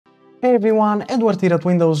Hey everyone, Edward here at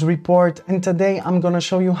Windows Report, and today I'm gonna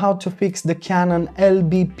show you how to fix the Canon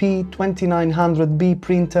LBP2900B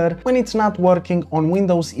printer when it's not working on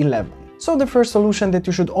Windows 11. So the first solution that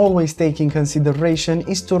you should always take in consideration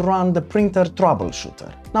is to run the printer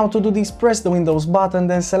troubleshooter. Now to do this, press the Windows button,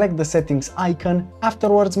 then select the settings icon.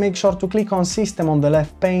 Afterwards, make sure to click on System on the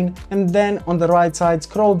left pane, and then on the right side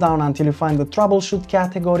scroll down until you find the troubleshoot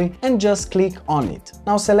category and just click on it.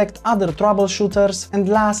 Now select other troubleshooters and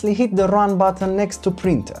lastly hit the run button next to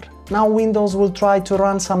printer. Now Windows will try to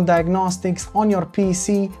run some diagnostics on your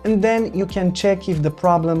PC and then you can check if the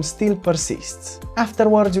problem still persists.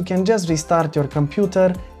 Afterwards you can just restart your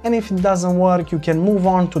computer, and if it doesn't work you can move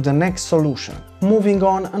on to the next solution. Moving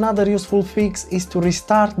on, another useful fix is to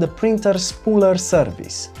restart the printer Spooler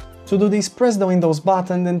service. To do this, press the Windows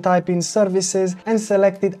button, then type in Services and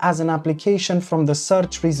select it as an application from the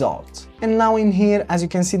search results. And now in here, as you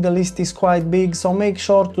can see, the list is quite big, so make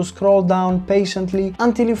sure to scroll down patiently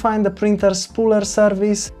until you find the printer Spooler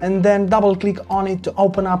service and then double click on it to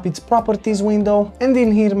open up its properties window. And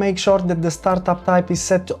in here, make sure that the startup type is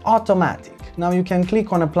set to automatic. Now you can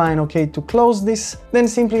click on Apply and OK to close this, then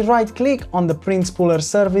simply right click on the Print Spooler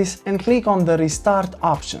service and click on the Restart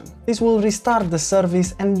option. This will restart the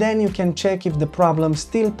service and then you can check if the problem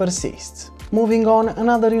still persists. Moving on,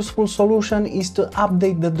 another useful solution is to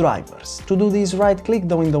update the drivers. To do this, right click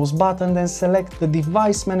the Windows button, then select the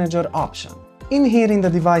Device Manager option. In here in the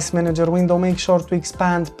Device Manager window, make sure to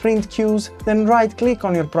expand Print Queues, then right click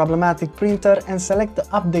on your problematic printer and select the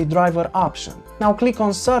Update Driver option. Now click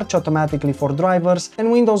on Search automatically for drivers and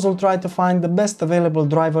Windows will try to find the best available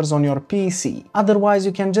drivers on your PC. Otherwise,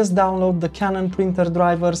 you can just download the Canon printer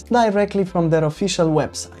drivers directly from their official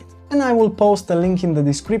website. And I will post a link in the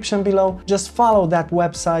description below. Just follow that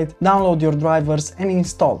website, download your drivers and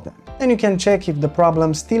install them. Then you can check if the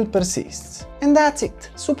problem still persists. And that's it.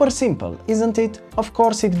 Super simple, isn't it? Of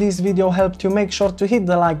course, if this video helped you, make sure to hit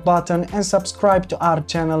the like button and subscribe to our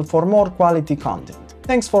channel for more quality content.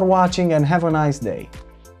 Thanks for watching and have a nice day.